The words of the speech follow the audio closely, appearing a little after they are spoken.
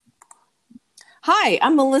Hi,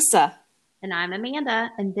 I'm Melissa. And I'm Amanda,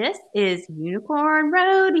 and this is Unicorn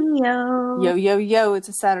Rodeo. Yo, yo, yo, it's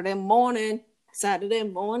a Saturday morning. Saturday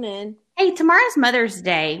morning. Hey, tomorrow's Mother's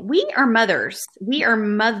Day. We are mothers. We are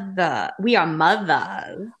mother. We are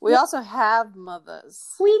mothers. We also have mothers.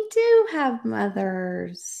 We do have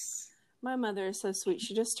mothers. My mother is so sweet.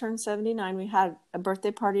 She just turned 79. We had a birthday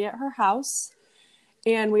party at her house,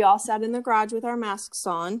 and we all sat in the garage with our masks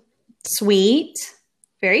on. Sweet.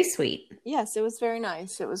 Very sweet. Yes, it was very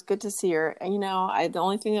nice. It was good to see her. And, the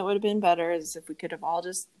only thing that would have been better is if we could have all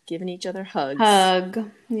just given each other hugs.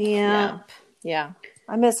 Hug. Yeah. Yeah. Yeah.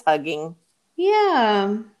 I miss hugging.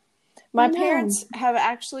 Yeah. My parents have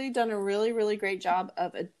actually done a really, really great job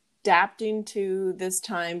of adapting to this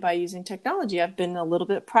time by using technology. I've been a little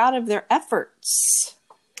bit proud of their efforts.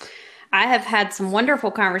 I have had some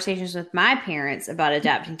wonderful conversations with my parents about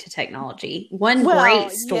adapting to technology. One Well,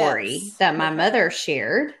 great story yes. that my mother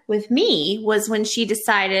shared with me was when she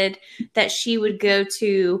decided that she would go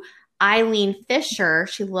to Eileen Fisher.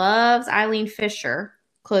 She loves Eileen Fisher,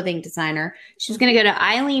 clothing designer. She was going to go to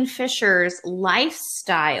Eileen Fisher's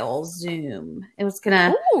lifestyle Zoom. It was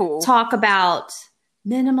going Ooh. to talk about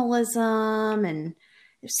minimalism and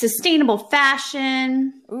sustainable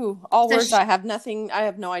fashion. Ooh, all words I have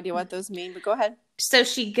no idea what those mean, but go ahead. So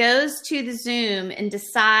she goes to the Zoom and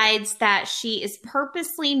decides that she is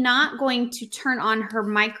purposely not going to turn on her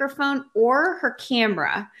microphone or her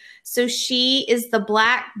camera. So she is the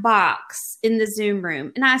black box in the Zoom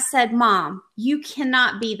room. And I said, Mom, you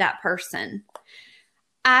cannot be that person.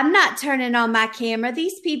 I'm not turning on my camera.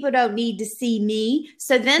 These people don't need to see me.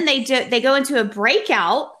 So then they go into a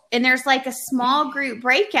breakout, and there's like a small group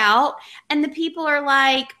breakout, and the people are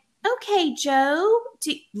like, okay, Joe,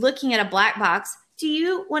 looking at a black box, do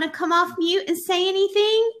you want to come off mute and say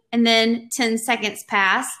anything? And then 10 seconds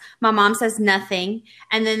pass. My mom says nothing.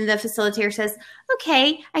 And then the facilitator says,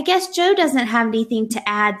 okay, I guess Joe doesn't have anything to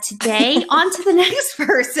add today. On to the next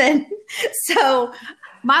person. So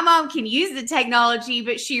my mom can use the technology,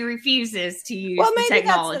 but she refuses to use the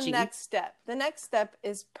technology. That's the next step. The next step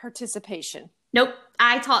is participation. Nope.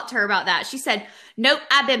 I talked to her about that. She said, nope,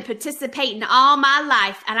 I've been participating all my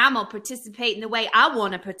life, and I'm going to participate in the way I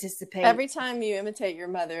want to participate. Every time you imitate your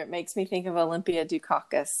mother, it makes me think of Olympia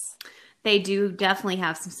Dukakis. They do definitely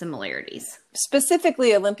have some similarities.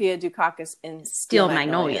 Specifically, Olympia Dukakis in Steel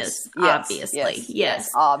Magnolias, obviously. Yes.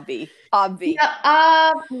 Obvi.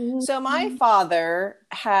 Yeah, So my father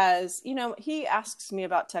has, he asks me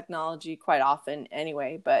about technology quite often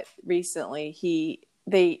anyway, but recently he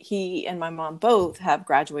and my mom both have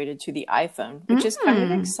graduated to the iPhone, which is kind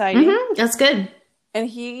of exciting. Mm-hmm. That's good. And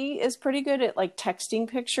he is pretty good at like texting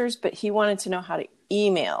pictures, but he wanted to know how to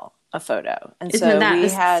email a photo. And Isn't so that we the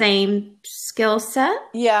had same skill set?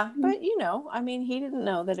 Yeah, but he didn't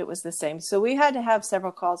know that it was the same. So we had to have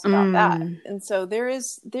several calls about that. And so there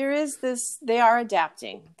is this, they are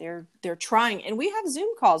adapting. They're trying. And we have Zoom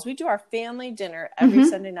calls. We do our family dinner every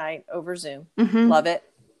Sunday night over Zoom. Love it.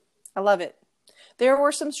 I love it. There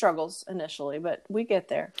were some struggles initially, but we get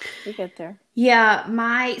there.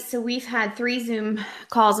 Yeah, so we've had 3 Zoom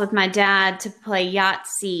calls with my dad to play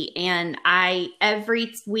Yahtzee, and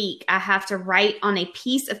every week I have to write on a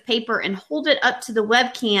piece of paper and hold it up to the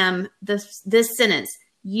webcam this sentence.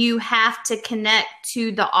 You have to connect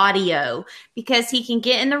to the audio, because he can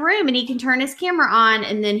get in the room and he can turn his camera on,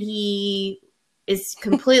 and then he is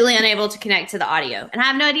completely unable to connect to the audio. And I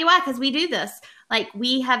have no idea why, because we do this. Like,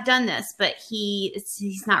 we have done this, but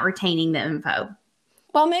he's not retaining the info.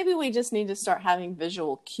 Well, maybe we just need to start having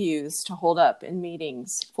visual cues to hold up in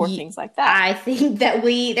meetings for things like that. I think that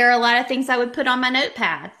there are a lot of things I would put on my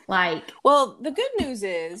notepad. Well, the good news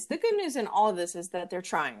in all of this is that they're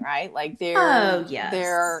trying, right? Like I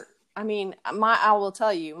will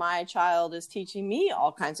tell you, my child is teaching me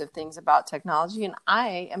all kinds of things about technology, and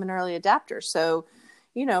I am an early adapter. So,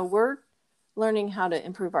 we're learning how to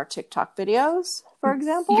improve our TikTok videos, for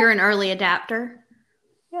example. You're an early adapter?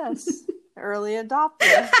 Yes. Early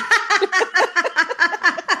adopter.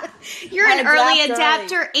 You're an early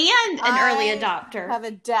adapter and an early adopter. I have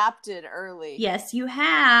adapted early. Yes, you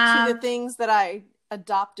have. To the things that I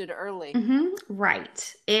adopted early. Mm-hmm.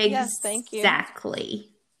 Right. Yes, thank you. Exactly.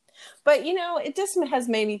 But, it just has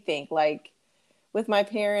made me think, like, with my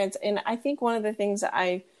parents, and I think one of the things that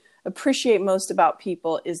I appreciate most about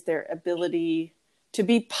people is their ability to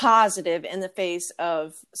be positive in the face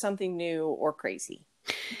of something new or crazy.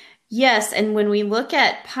 Yes, and when we look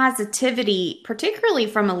at positivity, particularly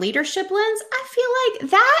from a leadership lens, I feel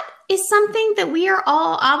like that is something that we are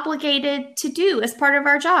all obligated to do as part of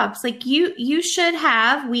our jobs. Like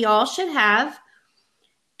we all should have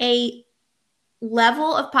a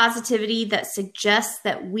level of positivity that suggests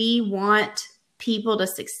that we want people to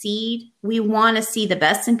succeed. We want to see the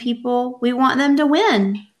best in people. We want them to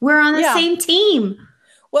win. We're on the same team.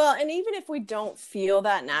 Well, and even if we don't feel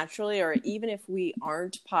that naturally, or even if we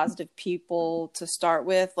aren't positive people to start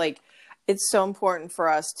with, like, it's so important for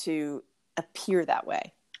us to appear that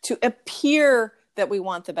way, to appear that we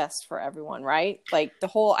want the best for everyone, right? Like the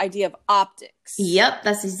whole idea of optics. Yep,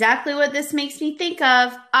 that's exactly what this makes me think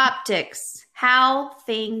of. Optics, how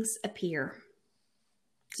things appear.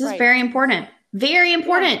 This is very important. Very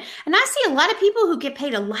important. Yeah. And I see a lot of people who get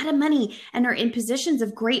paid a lot of money and are in positions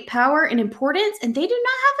of great power and importance, and they do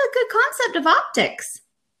not have a good concept of optics.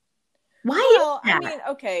 Why is that? I mean,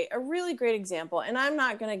 okay, a really great example, and I'm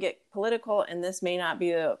not going to get political, and this may not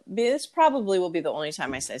be this probably will be the only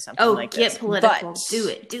time I say something like this. Oh, get political.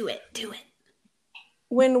 Do it.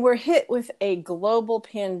 When we're hit with a global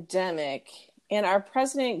pandemic and our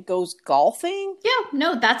president goes golfing. Yeah,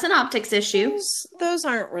 no, that's an optics issue. Those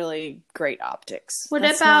aren't really great optics. What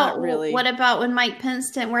about when Mike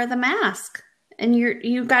Pence didn't wear the mask and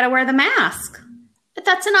you got to wear the mask? But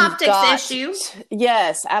that's an optics issue.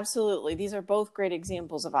 Yes, absolutely. These are both great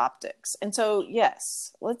examples of optics. And so,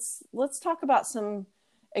 yes, let's talk about some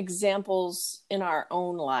examples in our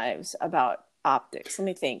own lives about optics. Let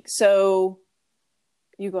me think. So,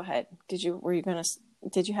 you go ahead. Did you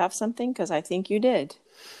have something? Because I think you did.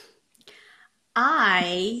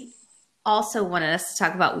 I also wanted us to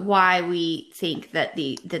talk about why we think that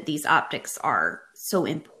these optics are so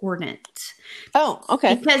important. Oh,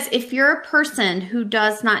 okay. Because if you're a person who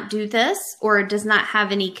does not do this or does not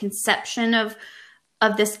have any conception of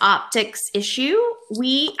this optics issue,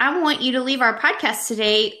 I want you to leave our podcast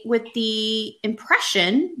today with the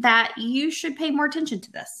impression that you should pay more attention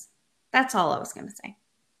to this. That's all I was going to say.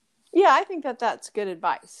 Yeah, I think that's good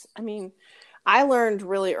advice. I mean, I learned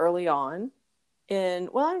really early on I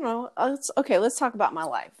don't know. Let's talk about my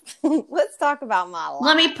life. Let's talk about my life.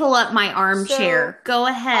 Let me pull up my armchair. So go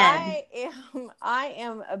ahead. I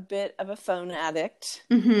am a bit of a phone addict.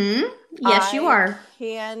 Mm-hmm. Yes, you are.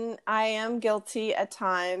 I am guilty at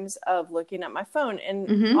times of looking at my phone.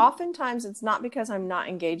 And oftentimes it's not because I'm not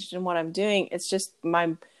engaged in what I'm doing. It's just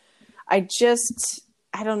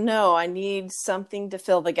I don't know. I need something to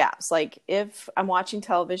fill the gaps. Like if I'm watching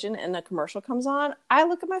television and a commercial comes on, I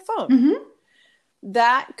look at my phone. Mm-hmm.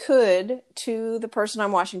 That could, to the person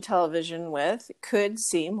I'm watching television with, could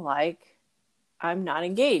seem like I'm not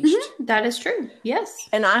engaged. Mm-hmm. That is true. Yes.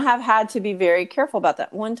 And I have had to be very careful about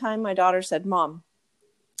that. One time my daughter said, "Mom,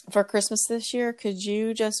 for Christmas this year, could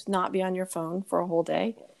you just not be on your phone for a whole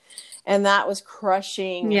day?" And that was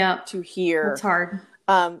crushing to hear. It's hard.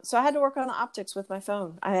 So I had to work on the optics with my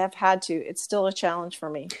phone. I have had to. It's still a challenge for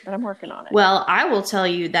me, but I'm working on it. Well, I will tell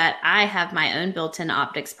you that I have my own built-in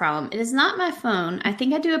optics problem. It is not my phone. I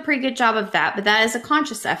think I do a pretty good job of that, but that is a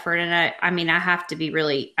conscious effort. And I have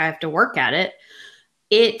to work at it.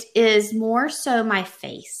 It is more so my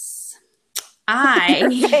face.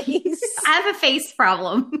 I have a face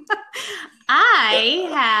problem. I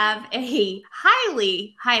have a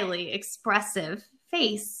highly, highly expressive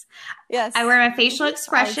face. Yes. I wear my facial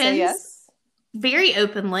expressions very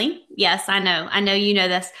openly. Yes, I know. I know you know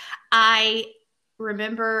this. I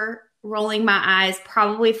remember rolling my eyes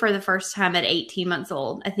probably for the first time at 18 months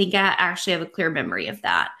old. I think I actually have a clear memory of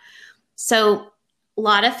that. So a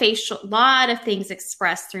lot of things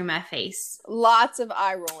expressed through my face. Lots of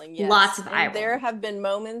eye rolling, yes. Lots of eye rolling. There have been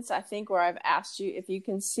moments, I think, where I've asked you if you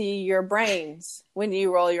can see your brains when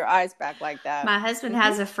you roll your eyes back like that. My husband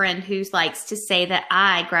has a friend who likes to say that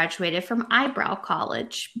I graduated from eyebrow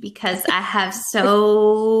college because I have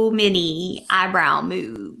so many eyebrow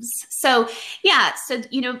moves. So, yeah. So,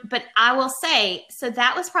 but I will say, so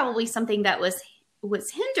that was probably something that was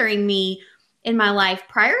hindering me in my life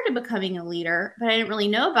prior to becoming a leader, but I didn't really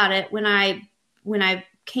know about it when I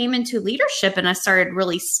came into leadership and I started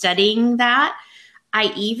really studying that.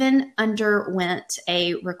 I even underwent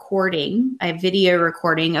a video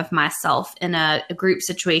recording of myself in a group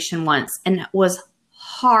situation once and was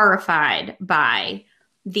horrified by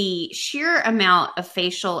the sheer amount of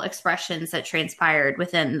facial expressions that transpired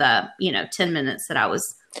within the, 10 minutes that I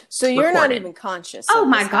was So you're recorded. Not even conscious. Oh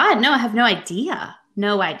my God. No, I have no idea.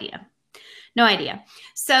 No idea.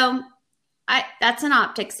 So that's an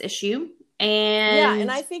optics issue.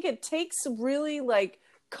 And I think it takes really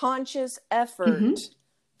conscious effort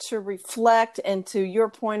to reflect, and to your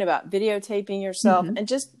point about videotaping yourself and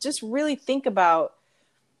just really think about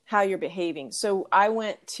how you're behaving. So I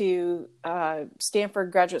went to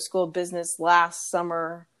Stanford Graduate School of Business last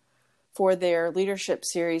summer for their leadership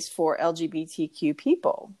series for LGBTQ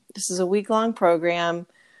people. This is a week-long program.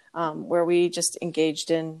 where we just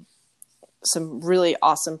engaged in some really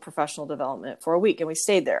awesome professional development for a week. And we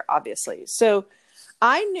stayed there, obviously. So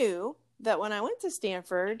I knew that when I went to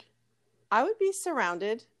Stanford, I would be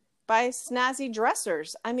surrounded by snazzy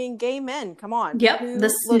dressers. I mean, gay men. Come on. Yep. Who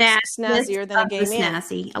The looks snazzier than a gay man?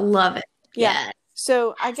 Snazzy. I love it. Yeah.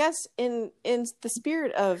 So I guess in the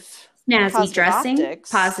spirit of snazzy dressing,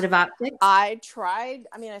 positive optics, I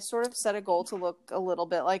sort of set a goal to look a little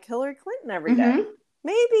bit like Hillary Clinton every day.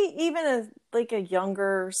 Maybe even a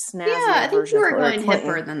younger, snazzy version. Yeah, I think you were going Clinton.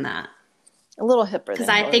 hipper than that. A little hipper than because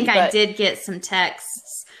I think I did get some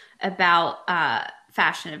texts about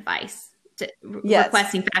fashion advice,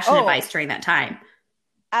 requesting fashion advice during that time.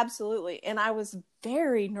 Absolutely. And I was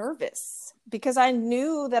very nervous because I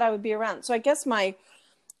knew that I would be around. So I guess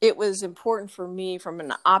it was important for me from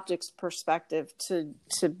an optics perspective to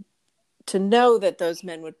know that those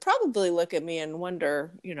men would probably look at me and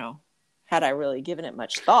wonder, had I really given it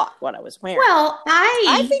much thought what I was wearing? Well,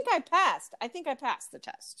 I think I passed. I think I passed the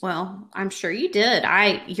test. Well, I'm sure you did.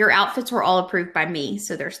 Your outfits were all approved by me,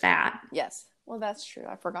 so there's that. Yes. Well, that's true.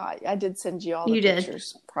 I forgot. I did send you all the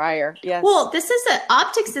pictures prior. Yes. Well,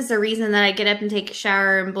 optics is the reason that I get up and take a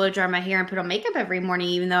shower and blow dry my hair and put on makeup every morning,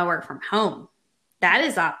 even though I work from home. That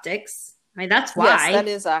is optics. I mean, that's why. Yes, that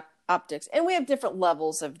is optics. And we have different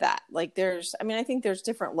levels of that. Like I think there's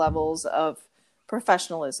different levels of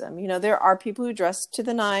professionalism. There are people who dress to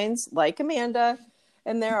the nines like Amanda,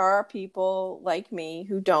 and there are people like me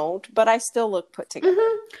who don't, but I still look put together.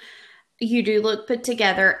 You do look put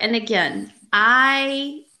together. And again,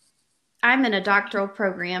 I'm in a doctoral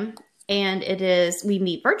program, and we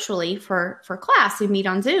meet virtually for class. We meet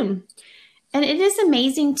on Zoom. And it is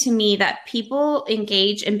amazing to me that people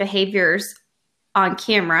engage in behaviors on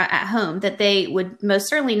camera at home that they would most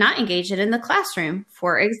certainly not engage in the classroom.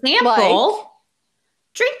 For example,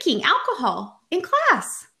 drinking alcohol in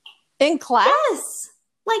class. In class? Yes.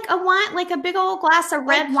 Like a wine, like a big old glass of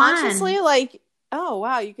red wine. Consciously, oh,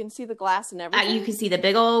 wow, you can see the glass and everything. You can see the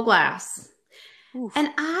big old glass. Oof.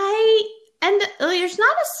 And there's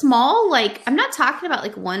not a small, I'm not talking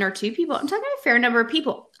about one or two people. I'm talking a fair number of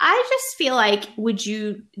people. I just feel like,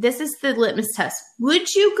 this is the litmus test.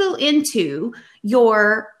 Would you go into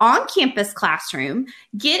your on-campus classroom,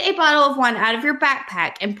 get a bottle of wine out of your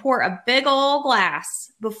backpack and pour a big old glass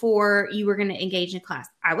before you were going to engage in class?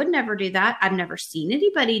 I would never do that. I've never seen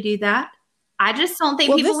anybody do that. I just don't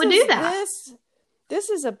think people would do that. This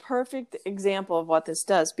is a perfect example of what this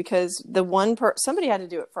does, because somebody had to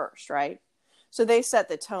do it first, right? So they set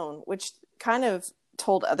the tone, which kind of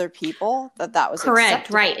told other people that was correct,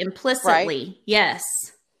 acceptable, right? Implicitly, right? Yes.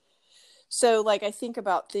 So, I think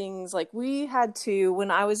about things we had to, when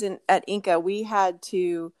I was at Inca, we had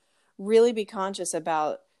to really be conscious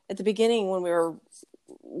about, at the beginning when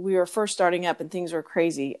we were first starting up and things were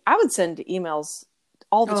crazy, I would send emails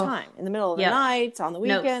all the time in the middle of the night, on the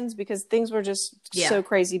weekends, because things were just so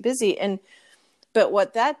crazy busy. But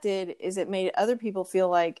what that did is it made other people feel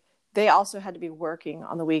like they also had to be working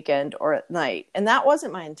on the weekend or at night. And that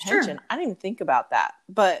wasn't my intention. Sure. I didn't even think about that.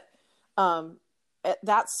 But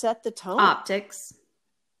that set the tone. Optics.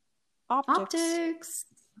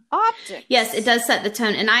 Yes, it does set the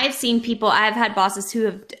tone. And I have seen people, I've had bosses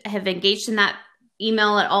who have engaged in that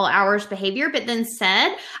email at all hours behavior, but then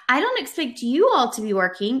said, I don't expect you all to be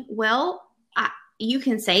working. Well, you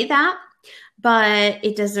can say that, but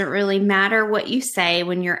it doesn't really matter what you say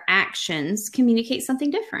when your actions communicate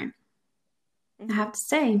something different. I have to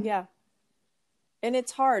say. Yeah. And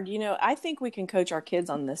it's hard. I think we can coach our kids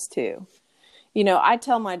on this too. I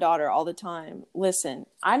tell my daughter all the time, listen,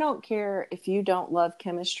 I don't care if you don't love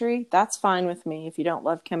chemistry. That's fine with me if you don't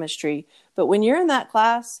love chemistry. But when you're in that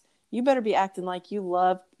class, you better be acting like you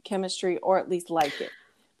love chemistry, or at least like it.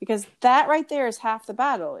 Because that right there is half the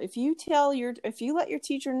battle. If you let your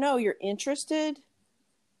teacher know you're interested,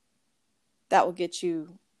 that will get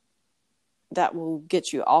you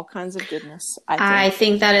all kinds of goodness. I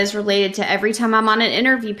think that is related to every time I'm on an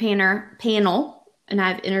interview panel, and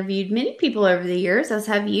I've interviewed many people over the years, as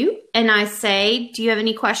have you, and I say, do you have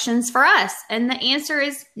any questions for us? And the answer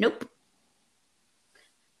is nope.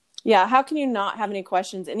 Yeah, how can you not have any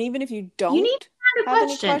questions? And even if you don't, you need to find a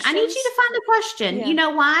question. I need you to find a question. Yeah. You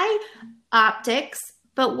know why? Optics.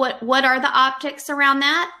 But what are the optics around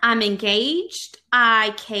that? I'm engaged.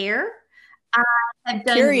 I care. I have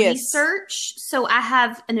done research, so I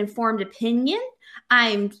have an informed opinion.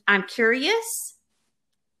 I'm curious.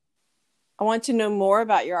 I want to know more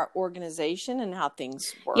about your organization and how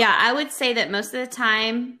things work. Yeah, I would say that most of the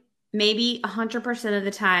time, maybe 100% of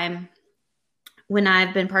the time, when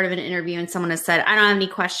I've been part of an interview and someone has said, I don't have any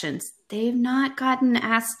questions, they've not gotten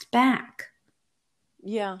asked back.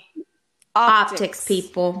 Yeah. Optics,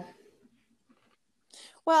 people.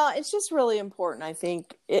 Well, it's just really important, I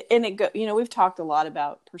think. We've talked a lot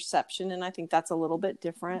about perception, and I think that's a little bit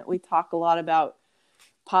different. We talk a lot about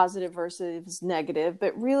positive versus negative,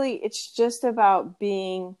 but really it's just about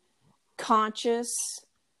being conscious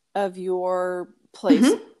of your place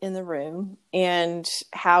in the room and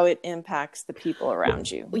how it impacts the people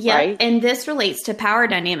around you. Yeah. Right? And this relates to power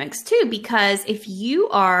dynamics too, because if you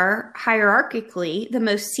are hierarchically the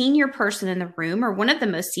most senior person in the room or one of the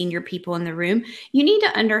most senior people in the room, you need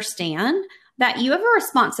to understand that you have a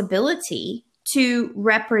responsibility to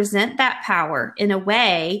represent that power in a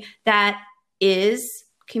way that is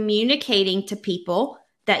communicating to people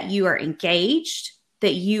that you are engaged,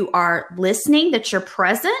 that you are listening, that you're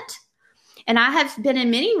present. And I have been in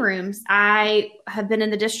many rooms. I have been in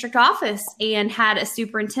the district office and had a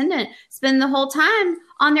superintendent spend the whole time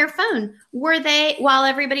on their phone. While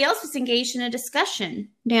everybody else was engaged in a discussion?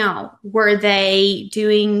 Now, were they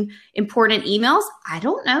doing important emails? I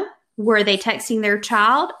don't know. Were they texting their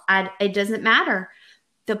child? It doesn't matter.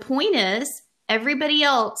 The point is, everybody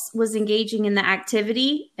else was engaging in the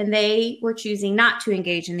activity and they were choosing not to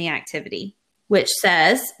engage in the activity, which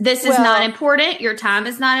says this is not important. Your time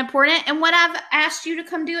is not important. And what I've asked you to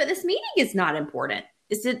come do at this meeting is not important.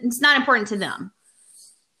 It's not important to them.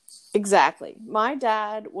 Exactly. My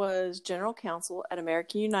dad was general counsel at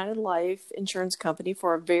American United Life Insurance Company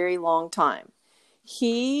for a very long time.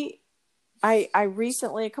 I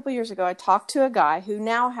recently, a couple of years ago, I talked to a guy who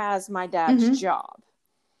now has my dad's job.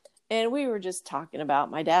 And we were just talking about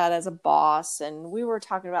my dad as a boss, and we were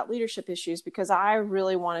talking about leadership issues because I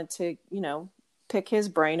really wanted to, pick his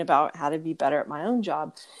brain about how to be better at my own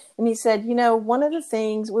job. And he said, one of the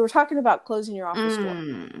things we were talking about closing your office door.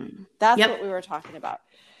 That's what we were talking about.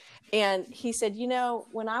 And he said,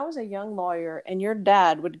 when I was a young lawyer and your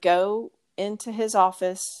dad would go into his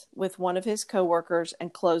office with one of his coworkers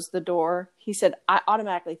and close the door, he said, I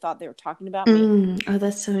automatically thought they were talking about me. Oh,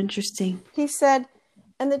 that's so interesting. He said,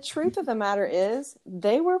 and the truth of the matter is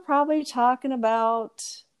they were probably talking about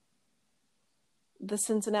the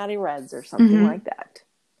Cincinnati Reds or something like that.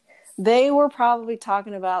 They were probably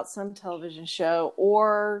talking about some television show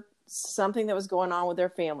or something that was going on with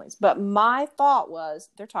their families. But my thought was,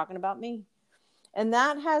 they're talking about me. And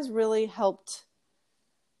that has really helped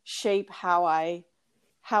shape how I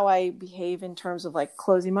behave in terms of like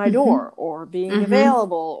closing my door or being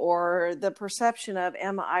available, or the perception of,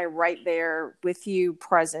 am I right there with you,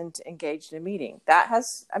 present, engaged in a meeting? That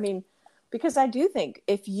has, because I do think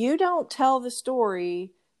if you don't tell the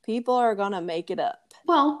story, people are going to make it up.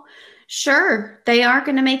 Well, sure, they are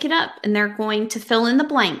going to make it up, and they're going to fill in the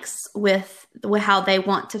blanks with how they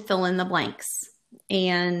want to fill in the blanks.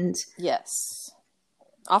 And yes,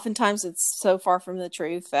 oftentimes it's so far from the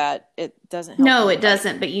truth that it doesn't help. No, it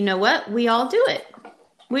doesn't. But you know what? We all do it.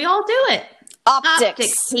 We all do it.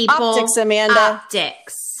 Optics, people. Optics, Amanda.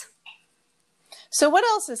 Optics. So what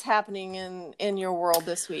else is happening in your world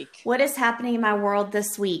this week? What is happening in my world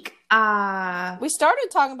this week? We started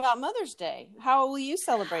talking about Mother's Day. How will you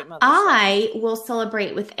celebrate Mother's Day? I will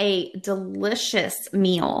celebrate with a delicious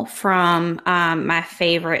meal from my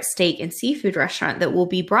favorite steak and seafood restaurant that will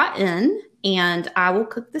be brought in, and I will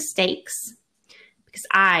cook the steaks because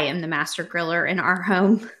I am the master griller in our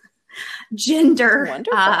home. Gender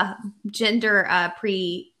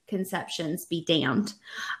preconceptions be damned.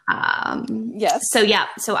 Yes.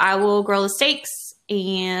 So I will grill the steaks,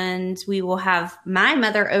 and we will have my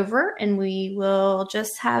mother over, and we will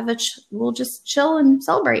just we'll just chill and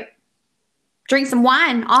celebrate. Drink some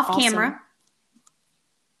wine off camera.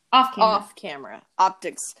 Off camera.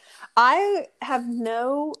 Optics. I have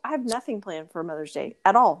nothing planned for Mother's Day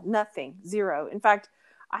at all. Nothing. Zero. In fact,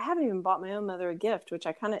 I haven't even bought my own mother a gift, which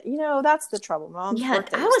I kind of, that's the trouble. Mom's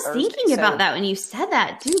birthday I was Thursday, thinking about that when you said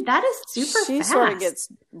that. Dude, that is super she fast. She sort of gets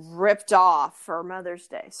ripped off for Mother's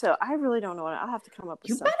Day. So I really don't know I'll have to come up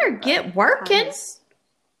with something. You better get working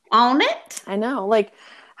on it. I know. Like,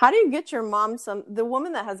 how do you get your mom the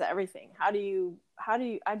woman that has everything? How do you,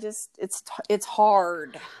 it's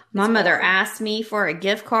hard. My mother asked me for a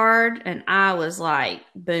gift card, and I was like,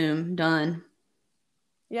 boom, done.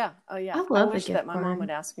 Yeah. Oh, yeah. I wish that my mom would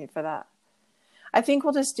ask me for that. I think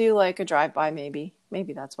we'll just do like a drive-by, maybe.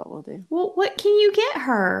 Maybe that's what we'll do. Well, what can you get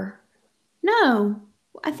her? No.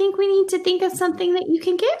 I think we need to think of something that you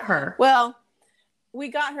can get her. Well, we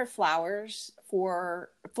got her flowers to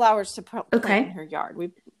plant in her yard.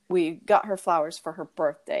 We got her flowers for her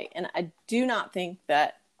birthday. And I do not think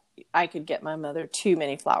that I could get my mother too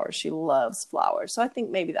many flowers. She loves flowers. So I think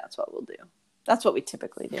maybe that's what we'll do. That's what we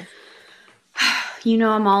typically do.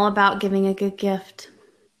 I'm all about giving a good gift.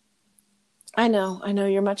 I know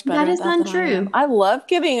you're much better That at is that than I am. untrue. I love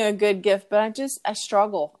giving a good gift, but I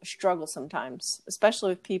struggle sometimes, especially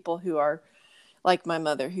with people who are like my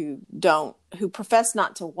mother, who profess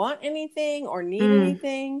not to want anything or need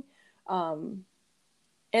anything. And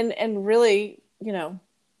really, my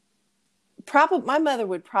mother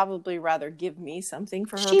would probably rather give me something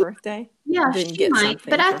for her birthday than get something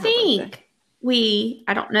but I for her birthday. think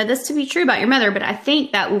I don't know this to be true about your mother, but I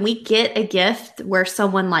think that when we get a gift where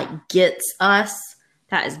someone like gets us,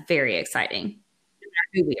 that is very exciting. No matter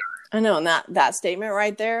who we are. I know, and that statement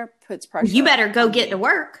right there puts pressure. You better go get to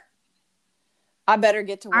work. I better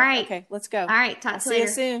get to work. All right. Okay, let's go. All right. Talk to you later.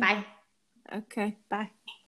 See you soon. Bye. Okay, bye.